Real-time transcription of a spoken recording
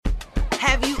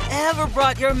Have you ever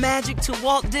brought your magic to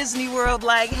Walt Disney World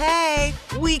like, hey,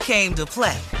 we came to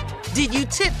play? Did you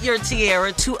tip your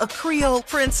tiara to a Creole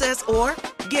princess or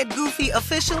get goofy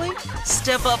officially?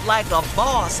 Step up like a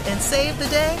boss and save the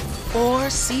day? Or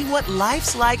see what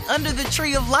life's like under the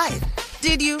tree of life?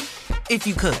 Did you? If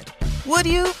you could. Would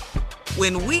you?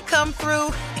 When we come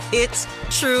through, it's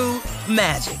true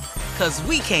magic. 'Cause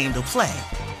we came to play.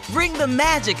 Bring the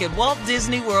magic at Walt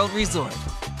Disney World Resort.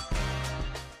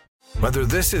 Whether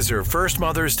this is her first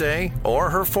Mother's Day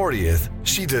or her 40th,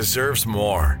 she deserves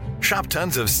more. Shop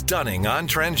tons of stunning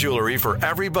on-trend jewelry for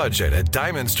every budget at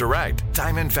Diamonds Direct.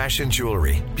 Diamond fashion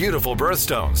jewelry, beautiful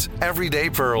birthstones,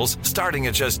 everyday pearls starting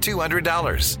at just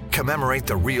 $200. Commemorate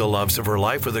the real loves of her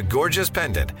life with a gorgeous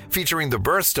pendant featuring the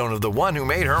birthstone of the one who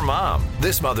made her mom.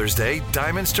 This Mother's Day,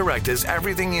 Diamonds Direct is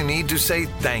everything you need to say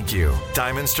thank you.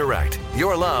 Diamonds Direct,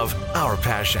 your love, our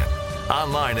passion.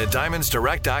 Online at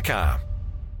diamondsdirect.com.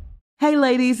 Hey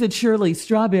ladies, it's Shirley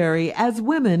Strawberry. As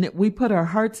women, we put our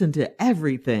hearts into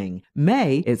everything.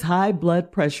 May is High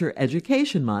Blood Pressure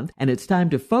Education Month, and it's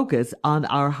time to focus on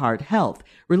our heart health.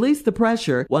 Release the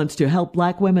Pressure wants to help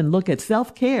Black women look at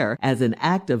self-care as an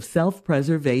act of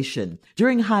self-preservation.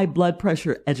 During High Blood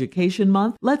Pressure Education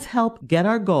Month, let's help get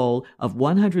our goal of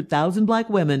 100,000 Black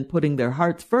women putting their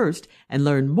hearts first and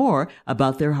learn more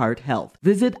about their heart health.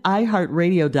 Visit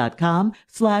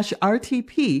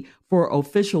iHeartRadio.com/RTP for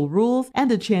official rules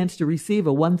and a chance to receive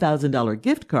a $1,000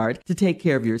 gift card to take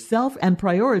care of yourself and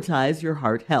prioritize your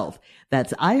heart health.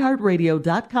 That's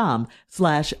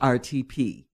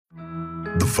iHeartRadio.com/RTP.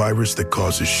 The virus that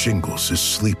causes shingles is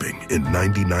sleeping in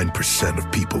 99% of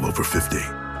people over 50.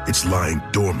 It's lying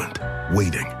dormant,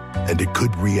 waiting, and it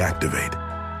could reactivate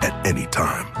at any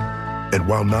time. And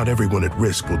while not everyone at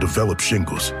risk will develop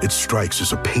shingles, it strikes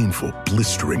as a painful,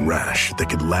 blistering rash that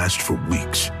can last for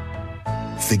weeks.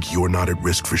 Think you're not at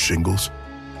risk for shingles?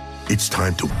 It's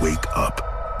time to wake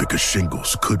up, because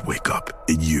shingles could wake up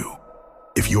in you.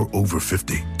 If you're over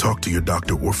 50, talk to your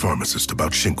doctor or pharmacist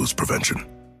about shingles prevention.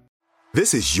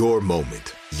 This is your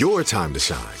moment, your time to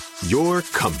shine, your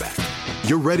comeback.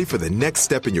 You're ready for the next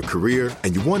step in your career,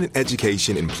 and you want an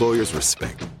education employers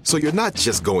respect. So you're not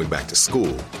just going back to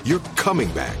school, you're coming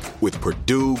back with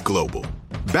Purdue Global.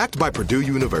 Backed by Purdue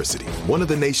University, one of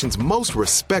the nation's most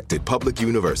respected public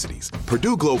universities,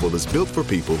 Purdue Global is built for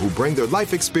people who bring their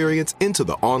life experience into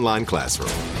the online classroom.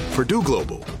 Purdue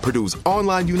Global, Purdue's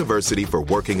online university for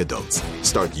working adults.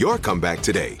 Start your comeback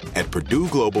today at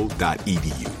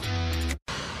purdueglobal.edu.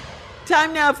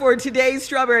 Time now for today's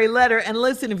Strawberry Letter. And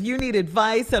listen, if you need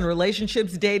advice on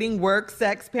relationships, dating, work,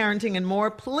 sex, parenting, and more,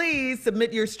 please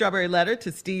submit your Strawberry Letter to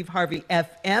Steve Harvey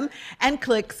FM and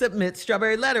click Submit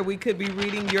Strawberry Letter. We could be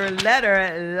reading your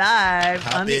letter live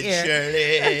on the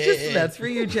air. That's for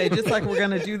you, Jay, just like we're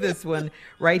going to do this one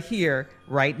right here,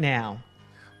 right now.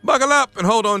 Buckle up and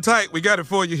hold on tight. We got it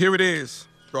for you. Here it is.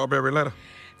 Strawberry Letter.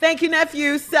 Thank you,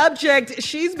 nephew. Subject,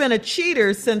 she's been a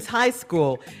cheater since high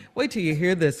school. Wait till you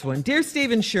hear this one. Dear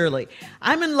Steve and Shirley,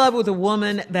 I'm in love with a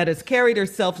woman that has carried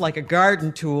herself like a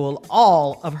garden tool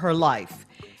all of her life.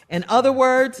 In other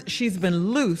words, she's been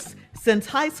loose since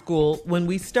high school when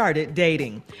we started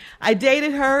dating. I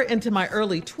dated her into my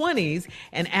early 20s,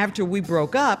 and after we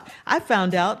broke up, I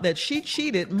found out that she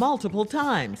cheated multiple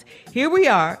times. Here we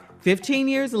are, 15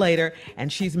 years later,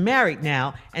 and she's married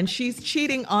now, and she's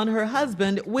cheating on her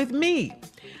husband with me.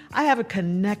 I have a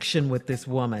connection with this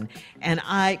woman, and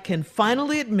I can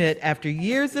finally admit, after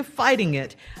years of fighting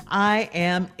it, I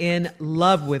am in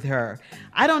love with her.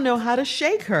 I don't know how to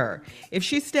shake her. If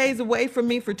she stays away from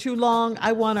me for too long,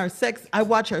 I watch our sex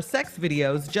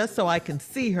videos just so I can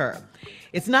see her.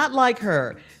 It's not like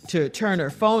her to turn her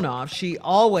phone off. She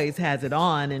always has it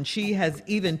on, and she has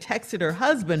even texted her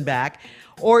husband back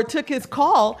or took his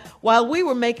call while we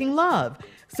were making love.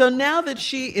 So now that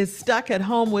she is stuck at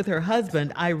home with her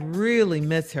husband, I really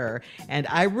miss her, and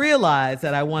I realize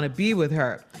that I want to be with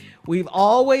her. We've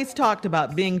always talked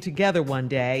about being together one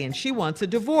day, and she wants a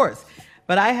divorce,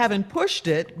 but I haven't pushed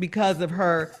it because of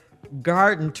her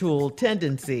garden tool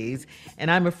tendencies,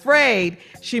 and I'm afraid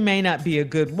she may not be a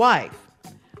good wife.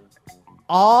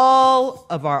 All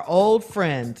of our old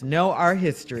friends know our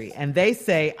history, and they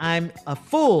say I'm a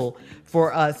fool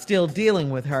for still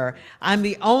dealing with her. I'm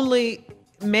the only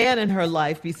man in her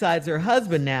life besides her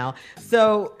husband now,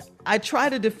 so I try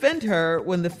to defend her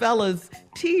when the fellas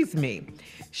tease me.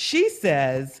 She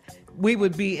says we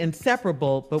would be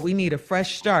inseparable, but we need a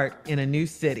fresh start in a new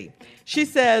city. She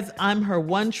says I'm her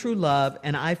one true love,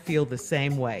 and I feel the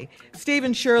same way. Steve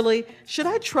and Shirley, should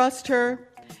I trust her?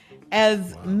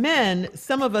 As men,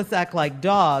 some of us act like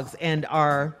dogs and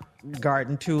are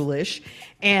garden toolish,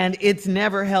 and it's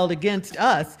never held against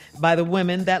us by the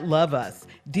women that love us.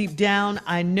 Deep down,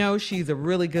 I know she's a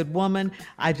really good woman.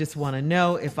 I just want to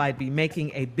know if I'd be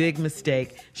making a big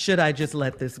mistake. Should I just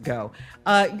let this go?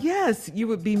 Yes, you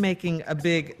would be making a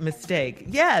big mistake.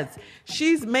 Yes,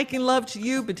 she's making love to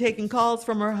you, but taking calls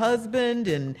from her husband,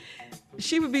 and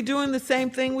she would be doing the same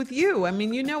thing with you. I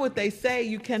mean, you know what they say,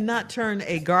 you cannot turn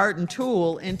a garden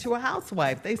tool into a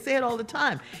housewife. They say it all the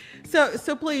time.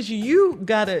 So please, you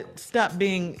gotta stop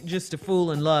being just a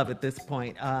fool in love at this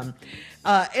point.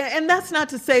 And that's not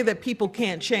to say that people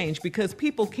can't change, because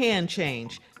people can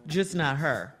change, just not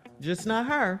her. Just not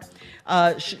her.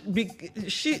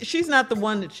 She's not the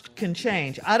one that can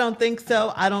change. I don't think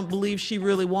so. I don't believe she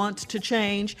really wants to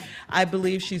change. I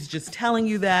believe she's just telling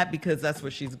you that because that's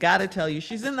what she's got to tell you.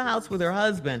 She's in the house with her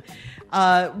husband.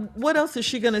 What else is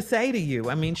she going to say to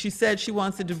you? I mean, she said she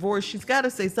wants a divorce. She's got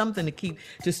to say something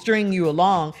to string you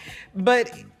along.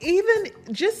 But even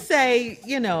just say,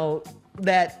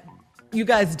 that you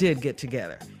guys did get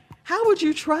together. How would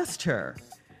you trust her?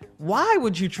 Why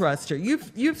would you trust her?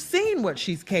 You've seen what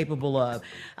she's capable of.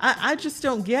 I just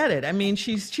don't get it. I mean,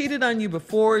 she's cheated on you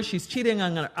before. She's cheating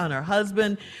on her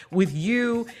husband with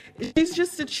you. She's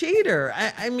just a cheater.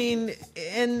 I mean,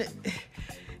 and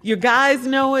your guys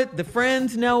know it. The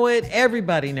friends know it.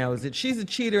 Everybody knows it. She's a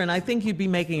cheater, and I think you'd be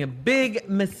making a big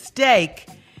mistake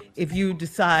if you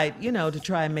decide, to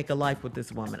try and make a life with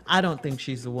this woman. I don't think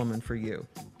she's the woman for you.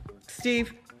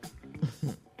 Steve?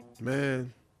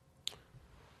 Man.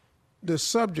 The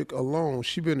subject alone,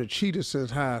 she been a cheater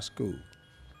since high school.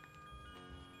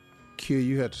 Kill,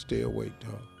 you have to stay awake,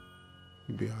 dog.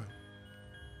 You'll be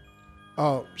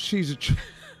all right. She's a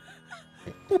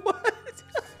What?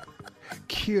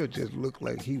 Kill just looked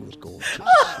like he was going to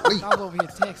sleep. I was over here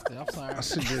texting. I'm sorry. I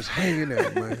said, just hanging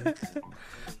there, man.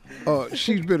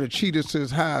 She's been a cheater since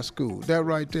high school. That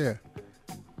right there.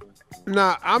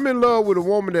 Now, I'm in love with a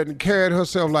woman that carried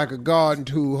herself like a garden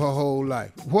tool her whole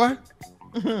life. What?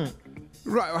 Mm-hmm.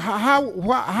 Right? How?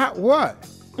 What?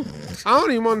 I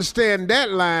don't even understand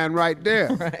that line right there.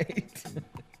 Right.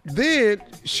 Then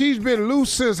she's been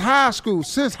loose since high school.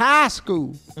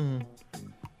 Mm.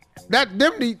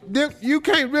 You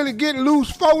can't really get loose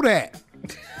for that.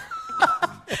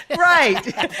 Right.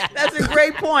 That's a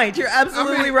great point. You're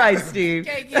absolutely right, Steve.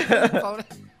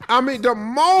 I mean, the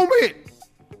moment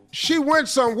she went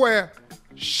somewhere,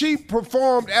 she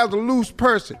performed as a loose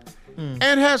person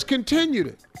and has continued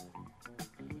it.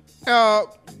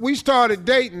 We started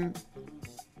dating,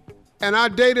 and I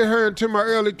dated her into my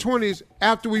early 20s.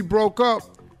 After we broke up,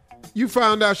 you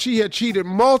found out she had cheated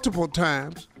multiple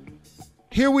times.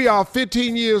 Here we are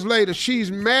 15 years later. She's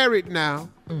married now,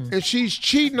 and she's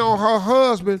cheating on her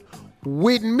husband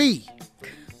with me.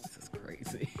 This is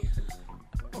crazy.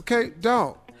 Okay,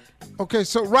 dog. Okay,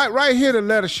 so right here the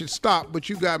letter should stop, but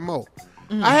you got more.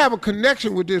 I have a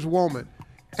connection with this woman,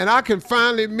 and I can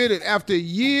finally admit it. After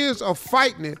years of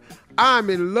fighting it, I'm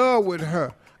in love with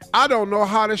her. I don't know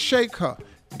how to shake her.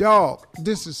 Dog,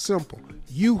 this is simple.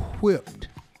 You whipped.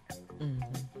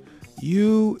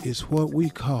 You is what we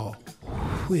call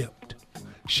whipped.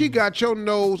 She got your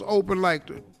nose open like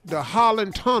the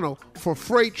Holland Tunnel for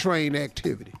freight train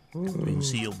activity. You can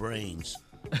see your brains.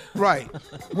 Right.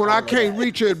 When I can't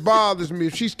reach her, it bothers me.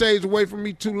 If she stays away from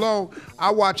me too long, I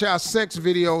watch our sex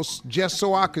videos just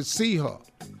so I can see her.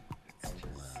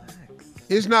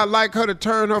 It's not like her to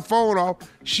turn her phone off.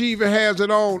 She even has it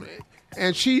on,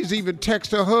 and she's even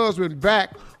texted her husband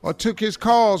back or took his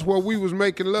calls while we was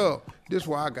making love. This is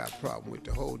why I got a problem with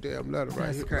the whole damn letter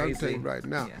right here. Crazy. I'm telling you right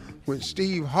now, when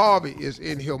Steve Harvey is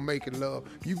in here making love,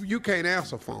 you can't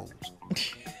answer phones.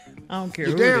 I don't care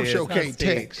You who damn it is, sure not can't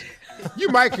Steve. text. You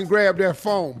might can grab that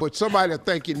phone, but somebody will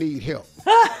think you need help.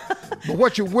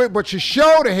 But you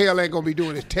sure the hell ain't gonna be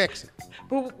doing is texting.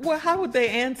 But how would they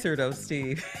answer though,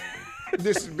 Steve?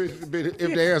 This is if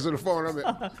they answer the phone, I mean,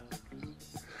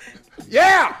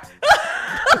 yeah.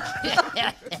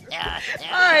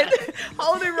 All right,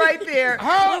 hold it right there.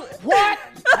 What?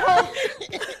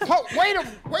 Wait a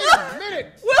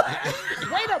minute.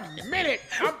 Wait a minute.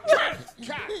 I'm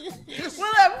trying.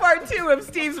 We'll have part 2 of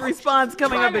Steve's response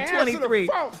coming up at 23.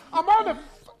 I'm on the.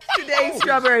 Today's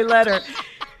Strawberry Letter.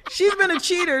 She's been a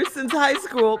cheater since high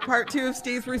school. Part 2 of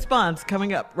Steve's response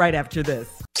coming up right after this.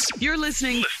 You're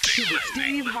listening to the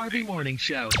Steve Harvey Morning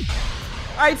Show.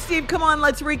 All right, Steve, come on.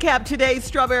 Let's recap today's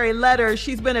Strawberry Letter.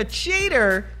 She's been a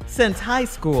cheater since high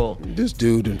school. This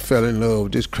dude done fell in love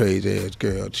with this crazy ass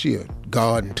girl. She a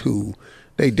garden tool.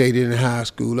 They dated in high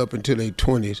school up until their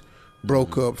 20s.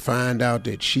 broke up, find out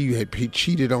that he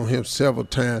cheated on him several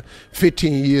times.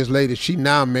 15 years later, she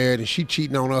now married and she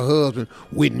cheating on her husband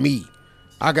with me.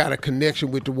 I got a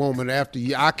connection with the woman after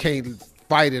I can't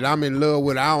fight it. I'm in love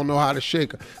with her. I don't know how to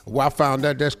shake her. Well, I found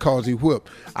out that's cause he whipped.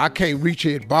 I can't reach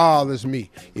her. It bothers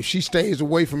me. If she stays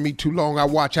away from me too long, I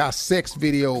watch our sex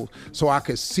videos so I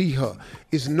can see her.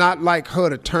 It's not like her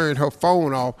to turn her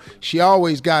phone off. She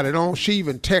always got it on. She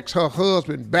even texts her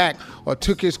husband back or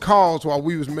took his calls while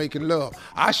we was making love.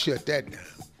 I shut that down.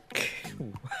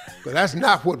 But that's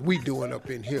not what we doing up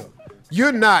in here.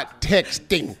 You're not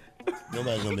texting.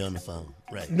 Nobody's gonna be on the phone,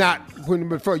 right? Not when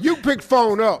before. You pick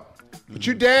phone up. But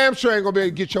you damn sure ain't gonna be able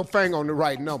to get your finger on the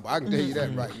right number. I can tell you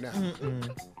that right now.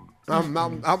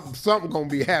 I'm something gonna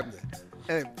be happening.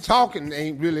 And talking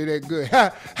ain't really that good.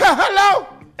 Hello?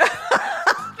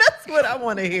 That's what I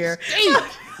want to hear. I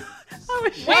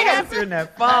wish you answering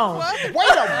that phone. Wait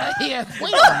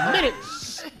a minute.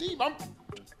 Steve, I'm...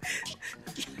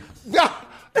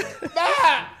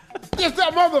 Just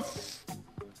that mother...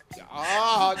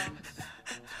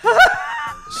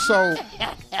 So...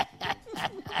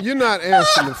 You're not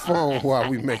answering the phone while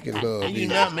we making love. You're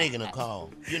not making a call.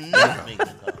 You're not making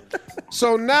a call.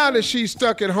 So now that she's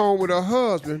stuck at home with her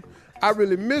husband, I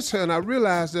really miss her and I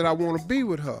realize that I want to be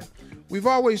with her. We've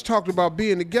always talked about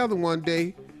being together one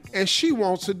day and she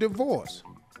wants a divorce.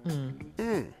 Now,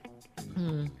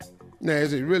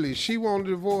 is it really she want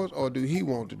a divorce or do he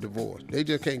want a divorce? They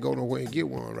just can't go nowhere and get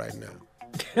one right now.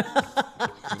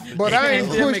 But I ain't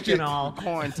pushed it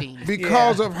quarantine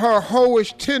because of her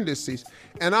hoish tendencies,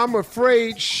 and I'm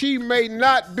afraid she may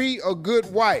not be a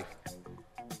good wife.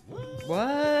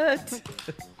 What?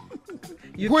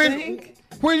 You think?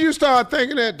 When you start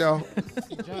thinking that, though,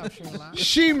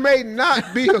 she may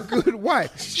not be a good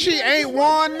wife. She ain't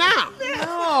one now.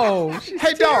 No, she's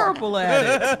terrible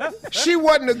at it. She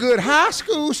wasn't a good high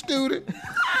school student.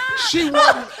 She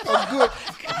wasn't a good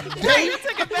date.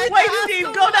 Wait,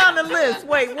 Steve, go down the list.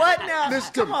 Wait, what now?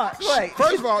 Listen to Come on, wait.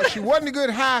 First of all, she wasn't a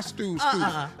good high school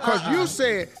student. Because you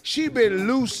said she been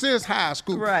loose since high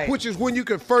school, right? Which is when you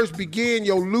can first begin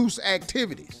your loose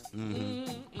activities.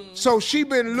 So she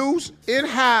been loose in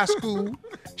high school.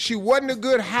 She wasn't a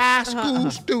good high school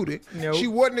student. Nope. She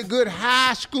wasn't a good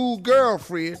high school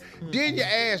girlfriend. Then your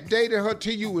ass dated her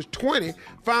till you was 20.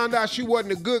 Found out she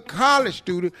wasn't a good college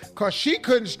student because she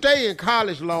couldn't stay in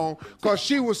college long because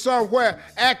she was somewhere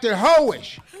acting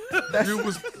hoish.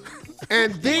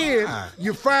 And then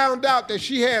you found out that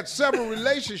she had several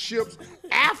relationships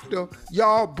after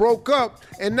y'all broke up.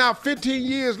 And now 15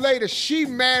 years later, she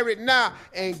married now.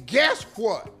 And guess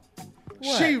what?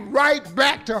 She right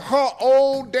back to her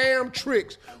old damn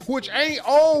tricks, which ain't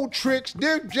old tricks,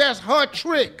 they're just her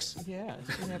tricks. Yeah,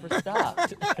 she never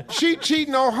stopped. She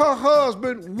cheating on her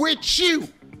husband with you.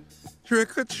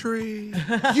 Trick or treat.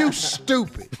 You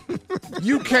stupid.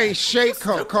 You can't shake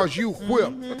her because you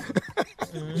whip.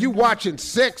 You watching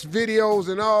sex videos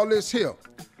and all this here.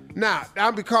 Now,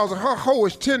 because of her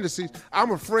hoish tendencies, I'm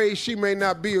afraid she may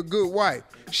not be a good wife.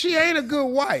 She ain't a good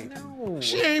wife. No.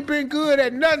 She ain't been good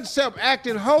at nothing except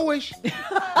acting hoish.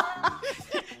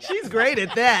 She's great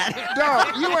at that.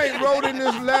 Dog, you ain't wrote in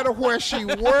this letter where she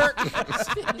worked.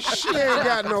 She ain't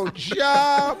got no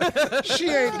job. She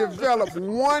ain't developed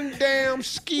one damn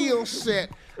skill set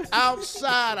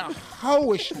outside of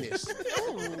hoishness.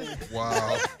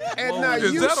 Wow. And now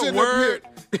is you that sitting a word?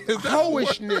 up here,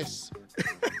 hoishness.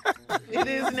 It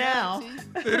is now.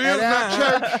 It is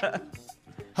now. Church,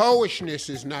 hoishness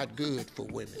is not good for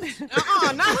women.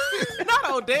 Not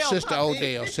Odell. Sister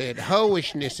Odell said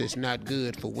hoishness is not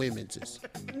good for women's.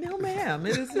 No, ma'am,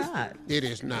 it is not. It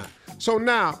is not. So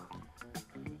now,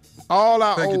 all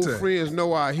our Thank you, old Ted. friends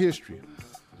know our history,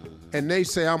 and they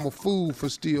say I'm a fool for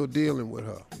still dealing with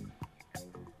her.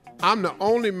 I'm the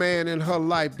only man in her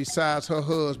life besides her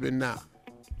husband now.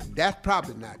 That's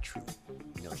probably not true.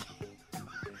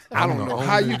 I don't know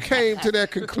how you came to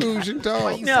that conclusion,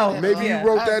 dog. No. Maybe you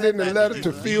wrote that in the letter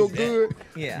to feel good.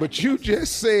 Yeah. But you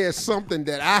just said something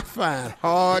that I find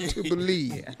hard to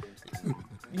believe.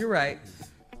 You're right.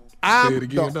 I'm it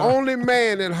again, the dog. only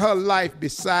man in her life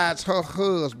besides her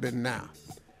husband now.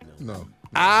 No.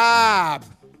 I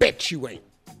bet you ain't.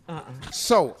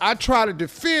 So I try to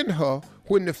defend her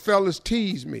when the fellas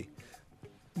tease me.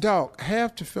 Dog,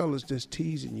 half the fellas that's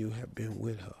teasing you have been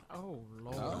with her. Oh,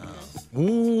 Lord.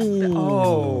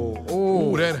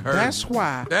 Ooh, that hurt. That's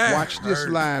why. Watch this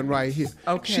line right here.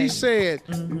 Okay. She said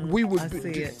we would. I see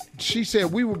it. She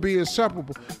said we would be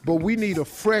inseparable, but we need a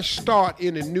fresh start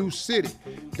in a new city.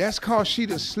 That's cause she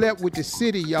done slept with the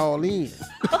city y'all in.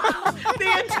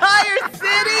 The entire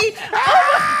city?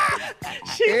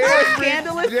 She's so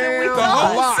scandalous. listen, we damn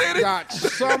thought. block got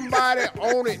somebody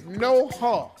on it know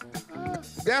her.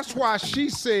 That's why she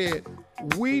said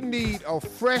we need a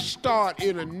fresh start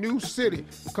in a new city,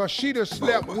 because she done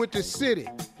slept with the city.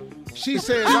 She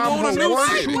says I'm her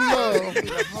one true love.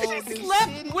 She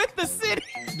slept with the city.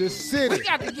 The city. We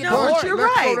got to get No, on you're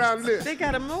Let's go right. down the list. They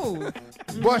gotta move.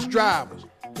 Bus drivers.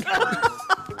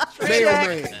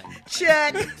 Mailman.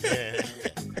 Check.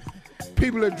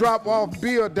 People that drop off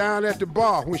beer down at the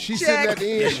bar. When she's sitting at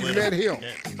the end, she met him.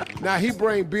 Now he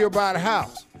bring beer by the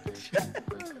house.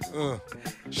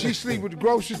 She sleep with the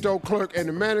grocery store clerk and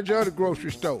the manager of the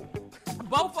grocery store.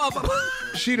 both of them.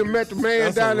 She done met the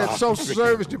man down at the social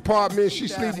service department. She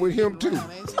sleep with him too.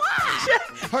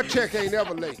 Her check ain't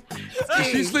ever late.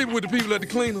 She sleeping with the people at the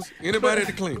cleaners. Anybody at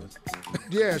the cleaners.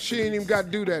 Yeah, she ain't even got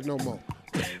to do that no more.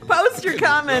 Post your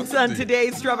comments on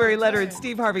today's Strawberry Letter at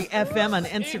Steve Harvey FM on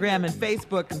Instagram and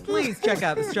Facebook. And please check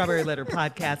out the Strawberry Letter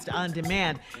podcast on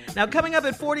demand. Now, coming up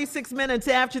at 46 minutes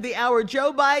after the hour,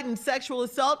 Joe Biden's sexual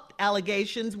assault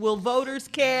allegations. Will voters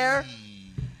care?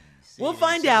 We'll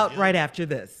find out right after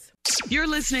this. You're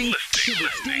listening to the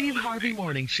Steve Harvey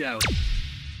Morning Show.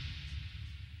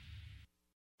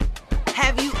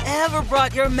 Have you ever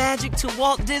brought your magic to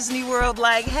Walt Disney World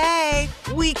like, hey,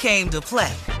 we came to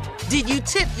play? Did you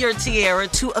tip your tiara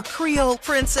to a Creole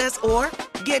princess or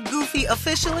get goofy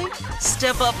officially?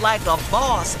 Step up like a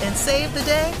boss and save the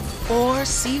day? Or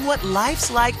see what life's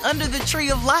like under the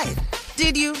tree of life?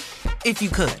 Did you? If you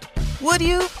could. Would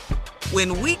you?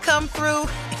 When we come through,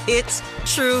 it's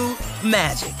true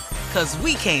magic. 'Cause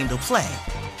we came to play.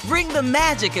 Bring the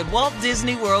magic at Walt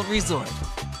Disney World Resort.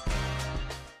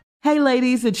 Hey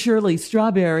ladies, it's Shirley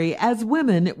Strawberry. As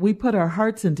women, we put our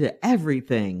hearts into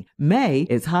everything. May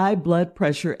is High Blood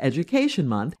Pressure Education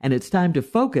Month, and it's time to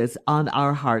focus on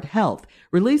our heart health.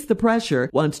 Release the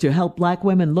Pressure wants to help Black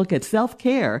women look at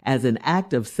self-care as an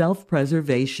act of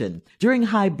self-preservation. During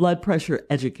High Blood Pressure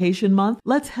Education Month,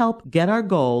 let's help get our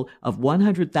goal of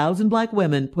 100,000 Black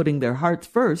women putting their hearts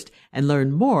first and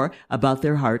learn more about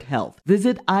their heart health.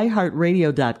 Visit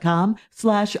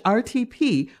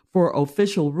iHeartRadio.com/RTP for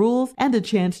official rules and a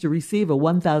chance to receive a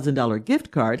 $1,000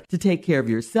 gift card to take care of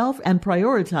yourself and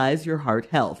prioritize your heart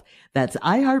health. That's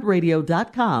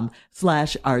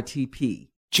iHeartRadio.com/RTP.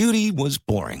 Judy was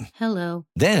boring. Hello.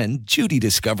 Then Judy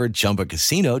discovered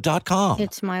ChumbaCasino.com.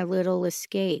 It's my little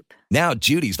escape. Now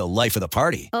Judy's the life of the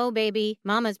party. Oh, baby,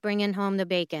 mama's bringing home the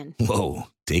bacon. Whoa,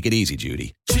 take it easy,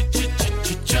 Judy.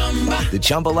 The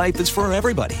Chumba life is for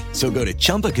everybody. So go to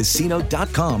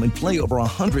ChumbaCasino.com and play over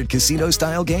 100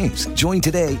 casino-style games. Join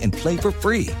today and play for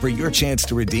free for your chance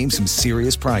to redeem some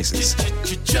serious prizes.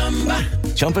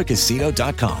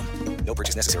 ChumbaCasino.com. No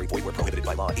purchase necessary. Void where prohibited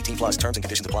by law. 18+ terms and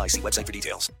conditions apply. See website for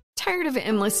details. Tired of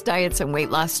endless diets and weight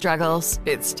loss struggles?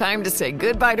 It's time to say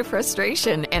goodbye to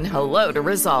frustration and hello to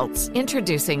results.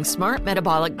 Introducing Smart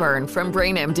Metabolic Burn from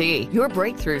BrainMD, your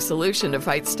breakthrough solution to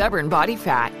fight stubborn body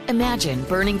fat. Imagine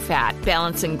burning fat,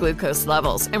 balancing glucose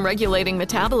levels, and regulating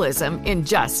metabolism in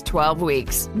just 12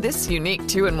 weeks. This unique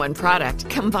 2-in-1 product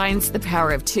combines the power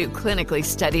of 2 clinically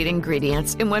studied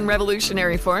ingredients in one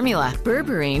revolutionary formula.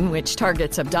 Berberine, which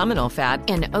targets abdominal fat,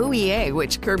 and OEA,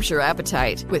 which curbs your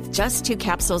appetite. With just 2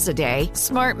 capsules a day,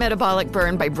 Smart Metabolic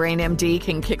Burn by BrainMD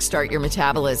can kickstart your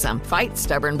metabolism, fight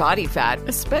stubborn body fat,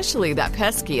 especially that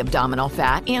pesky abdominal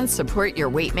fat, and support your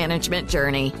weight management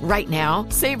journey. Right now,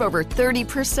 save over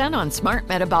 30% on Smart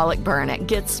Metabolic Burn at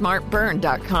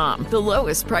GetSmartBurn.com. The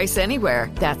lowest price anywhere.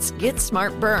 That's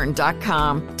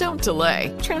GetSmartBurn.com. Don't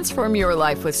delay. Transform your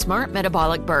life with Smart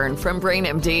Metabolic Burn from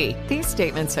BrainMD. These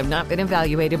statements have not been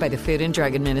evaluated by the Food and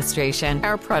Drug Administration.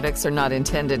 Our products are not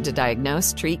intended to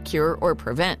diagnose, treat, cure, or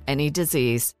prevent any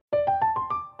disease.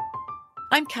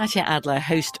 I'm Katya Adler,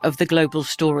 host of The Global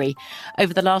Story.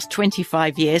 Over the last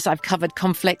 25 years, I've covered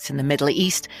conflicts in the Middle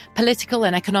East, political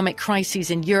and economic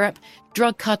crises in Europe,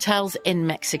 drug cartels in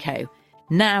Mexico.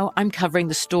 Now I'm covering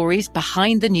the stories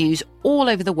behind the news all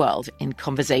over the world in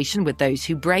conversation with those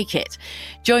who break it.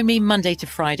 Join me Monday to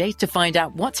Friday to find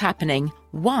out what's happening,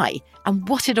 why, and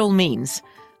what it all means.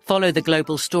 Follow The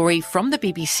Global Story from the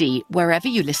BBC wherever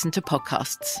you listen to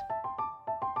podcasts.